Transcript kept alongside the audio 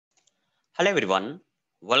Hello everyone,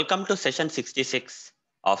 welcome to session 66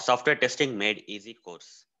 of Software Testing Made Easy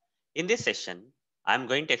course. In this session, I am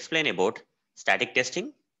going to explain about static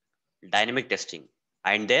testing, dynamic testing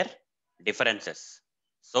and their differences.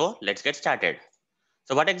 So let's get started.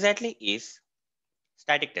 So what exactly is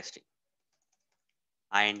static testing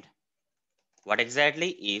and what exactly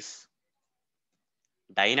is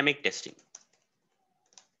dynamic testing?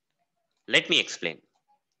 Let me explain.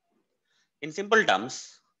 In simple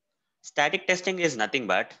terms, static testing is nothing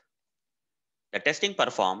but the testing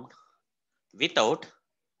performed without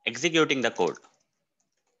executing the code.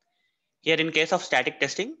 Here in case of static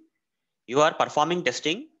testing, you are performing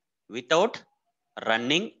testing without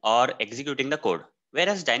running or executing the code.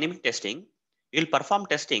 Whereas dynamic testing, you will perform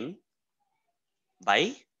testing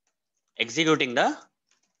by executing the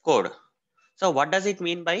code. So what does it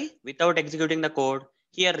mean by without executing the code?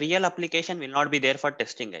 Here real application will not be there for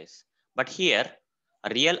testing guys. But here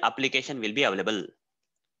a real application will be available.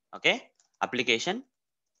 Okay. Application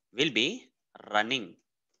will be running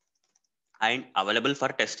and available for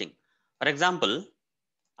testing. For example,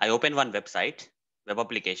 I open one website, web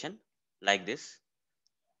application like this.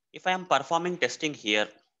 If I am performing testing here,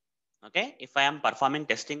 okay, if I am performing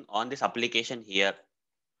testing on this application here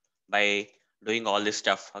by doing all this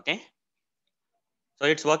stuff, okay, so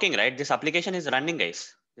it's working, right? This application is running,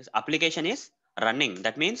 guys. This application is running.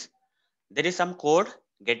 That means there is some code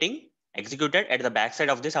getting executed at the backside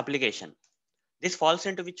of this application. This falls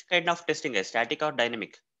into which kind of testing, guys? Static or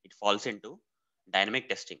dynamic? It falls into dynamic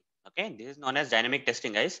testing. Okay, this is known as dynamic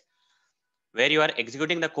testing, guys, where you are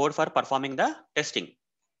executing the code for performing the testing,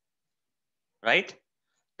 right?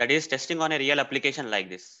 That is testing on a real application like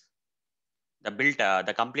this.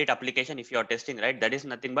 The complete application, if you are testing, right, that is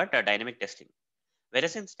nothing but dynamic testing.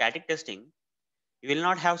 Whereas in static testing, you will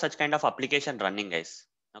not have such kind of application running, guys.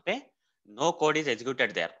 Okay, no code is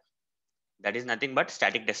executed there. That is nothing but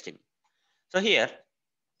static testing. So here,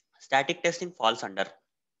 static testing falls under.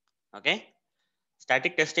 Okay,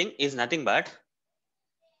 static testing is nothing but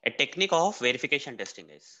a technique of verification testing,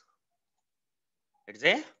 guys. It's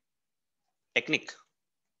a technique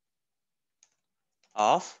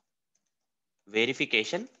of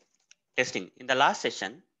verification testing. In the last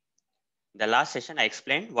session, I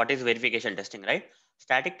explained what is verification testing, right?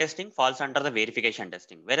 Static testing falls under the verification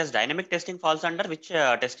testing, whereas dynamic testing falls under which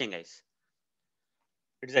testing, guys?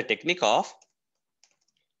 It is a technique of,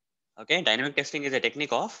 okay, dynamic testing is a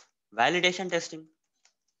technique of validation testing.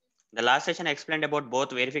 The last session I explained about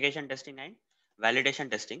both verification testing and validation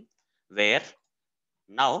testing, where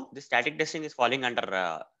now the static testing is falling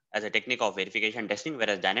under as a technique of verification testing,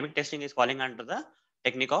 whereas dynamic testing is falling under the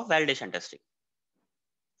technique of validation testing.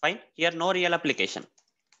 Fine. Here no real application.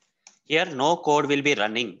 Here no code will be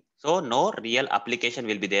running. So no real application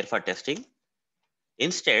will be there for testing.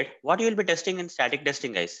 Instead, what you will be testing in static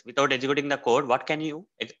testing, guys, without executing the code, what can you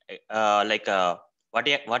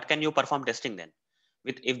what can you perform testing then?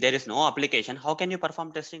 With if there is no application, how can you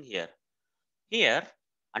perform testing here? Here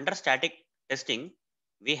under static testing,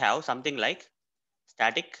 we have something like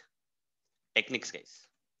static techniques, guys.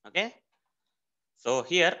 Okay. So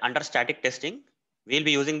here under static testing, we'll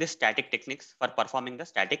be using this static techniques for performing the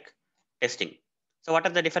static testing. So what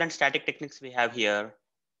are the different static techniques we have here?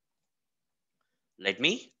 Let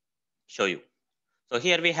me show you. So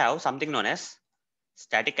here we have something known as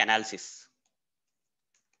static analysis.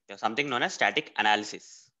 We have something known as static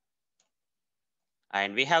analysis.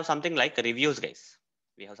 And we have something like reviews, guys.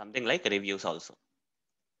 We have something like reviews also.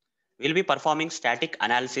 We'll be performing static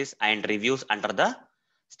analysis and reviews under the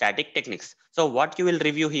static techniques. So what you will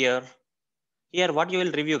review here? Here what you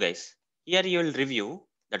will review, guys? Here you will review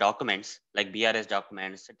the documents like BRS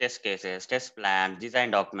documents, test cases, test plans,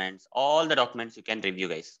 design documents, all the documents you can review,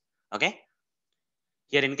 guys. Okay.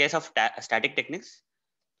 Here in case of static techniques,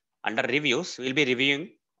 under reviews, we'll be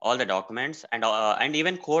reviewing all the documents and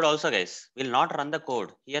even code also, guys. We'll not run the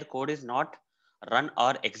code. Here code is not run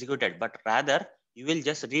or executed, but rather you will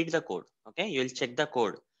just read the code. Okay. You will check the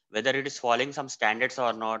code, whether it is following some standards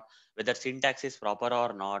or not, whether syntax is proper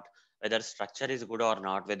or not, whether structure is good or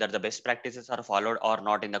not, whether the best practices are followed or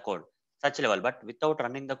not in the code, such level. But without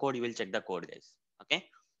running the code, you will check the code, guys. Okay.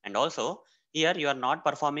 And also here you are not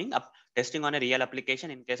performing testing on a real application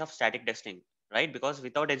in case of static testing, right? Because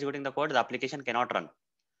without executing the code, the application cannot run.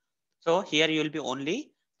 So here you will be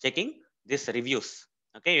only checking this reviews.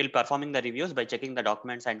 Okay. You will performing the reviews by checking the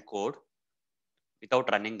documents and code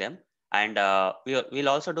without running them. And we'll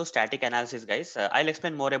also do static analysis, guys. I'll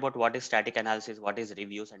explain more about what is static analysis, what is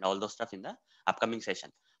reviews and all those stuff in the upcoming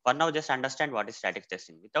session. For now, just understand what is static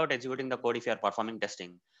testing. Without executing the code, if you are performing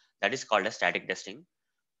testing, that is called as static testing.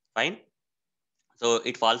 Fine. So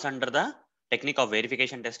it falls under the technique of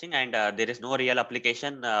verification testing, and there is no real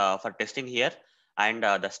application for testing here. And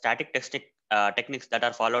the static testing techniques that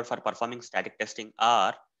are followed for performing static testing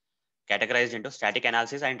are categorized into static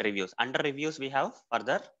analysis and reviews. Under reviews, we have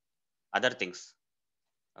further other things.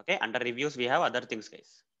 Okay, under reviews, we have other things,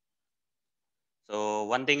 guys. So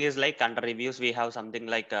one thing is like under reviews, we have something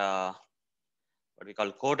like what we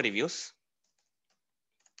call code reviews.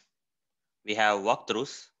 We have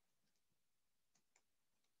walkthroughs.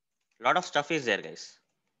 A lot of stuff is there, guys.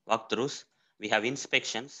 Walkthroughs. We have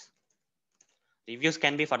inspections. Reviews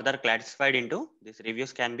can be further classified into these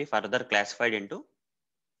reviews can be further classified into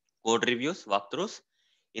code reviews, walkthroughs,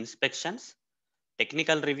 inspections,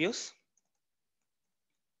 technical reviews,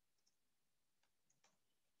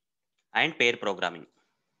 and pair programming.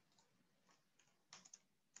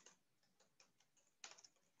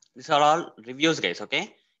 These are all reviews, guys.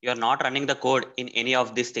 Okay, you are not running the code in any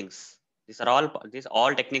of these things. These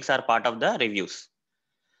all techniques are part of the reviews.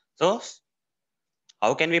 So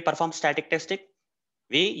how can we perform static testing?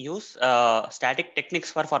 We use static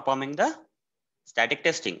techniques for performing the static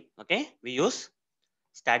testing. Okay, we use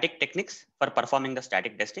static techniques for performing the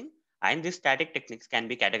static testing, and these static techniques can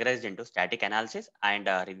be categorized into static analysis and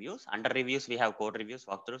reviews. Under reviews, we have code reviews,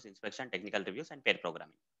 walkthroughs, inspection, technical reviews, and pair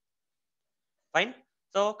programming. Fine.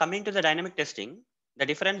 So coming to the dynamic testing, the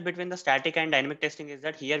difference between the static and dynamic testing is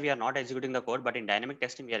that here we are not executing the code, but in dynamic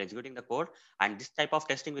testing we are executing the code, and this type of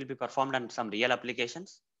testing will be performed on some real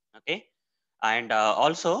applications. Okay, and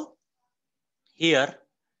also here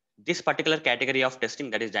this particular category of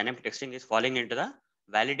testing, that is dynamic testing, is falling into the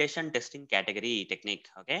validation testing category technique.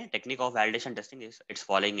 Okay, technique of validation testing is it's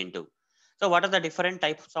falling into. So what are the different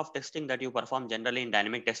types of testing that you perform generally in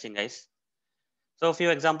dynamic testing, guys? So a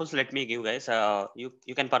few examples let me give, guys.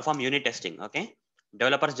 You can perform unit testing. Okay,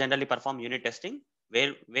 developers generally perform unit testing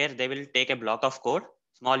where they will take a block of code,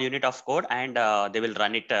 small unit of code, and they will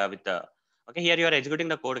run it with the. Okay, here you are executing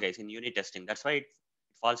the code, guys, in unit testing. That's why it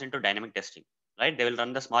falls into dynamic testing, right? They will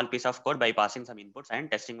run the small piece of code by passing some inputs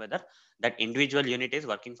and testing whether that individual unit is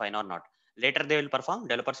working fine or not. Later they will perform,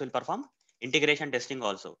 developers will perform integration testing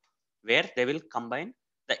also, where they will combine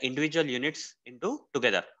the individual units into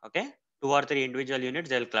together. Okay, two or three individual units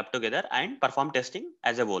they will club together and perform testing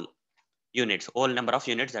as a whole number of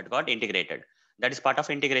units that got integrated. That is part of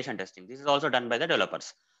integration testing. This is also done by the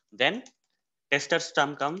developers. Then testers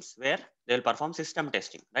term comes where they will perform system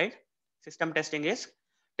testing, right? System testing is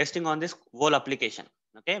testing on this whole application.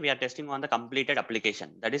 Okay, we are testing on the completed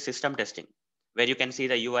application. That is system testing, where you can see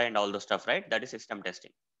the UI and all those stuff, right? That is system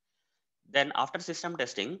testing. Then after system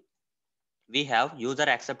testing, we have user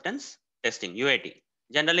acceptance testing, UAT.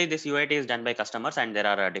 Generally, this UAT is done by customers, and there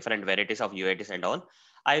are different varieties of UATs and all.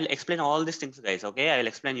 I will explain all these things, guys. Okay, I will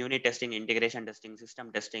explain unit testing, integration testing,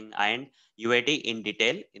 system testing, and UAT in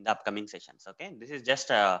detail in the upcoming sessions. Okay, this is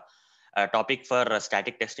just a topic for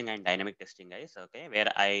static testing and dynamic testing, guys. Okay,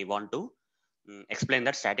 where I want to explain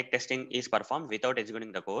that static testing is performed without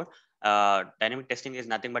executing the code. Dynamic testing is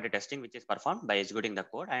nothing but a testing which is performed by executing the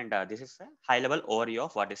code, and this is a high level overview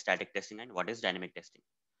of what is static testing and what is dynamic testing.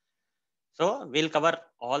 So we'll cover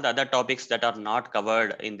all the other topics that are not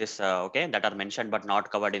covered in this, okay, that are mentioned but not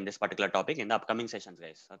covered in this particular topic in the upcoming sessions,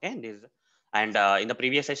 guys. Okay, this and in the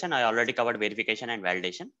previous session I already covered verification and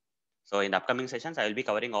validation. So in the upcoming sessions, I will be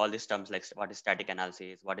covering all these terms like what is static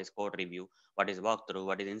analysis, what is code review, what is walkthrough,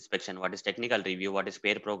 what is inspection, what is technical review, what is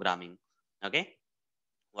pair programming. Okay,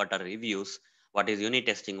 what are reviews, what is unit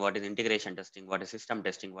testing, what is integration testing, what is system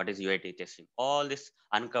testing, what is UAT testing. All these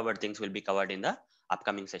uncovered things will be covered in the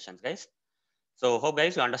upcoming sessions, guys. So hope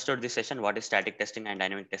guys you understood this session, what is static testing and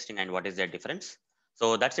dynamic testing and what is their difference.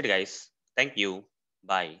 So that's it, guys. Thank you.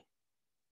 Bye.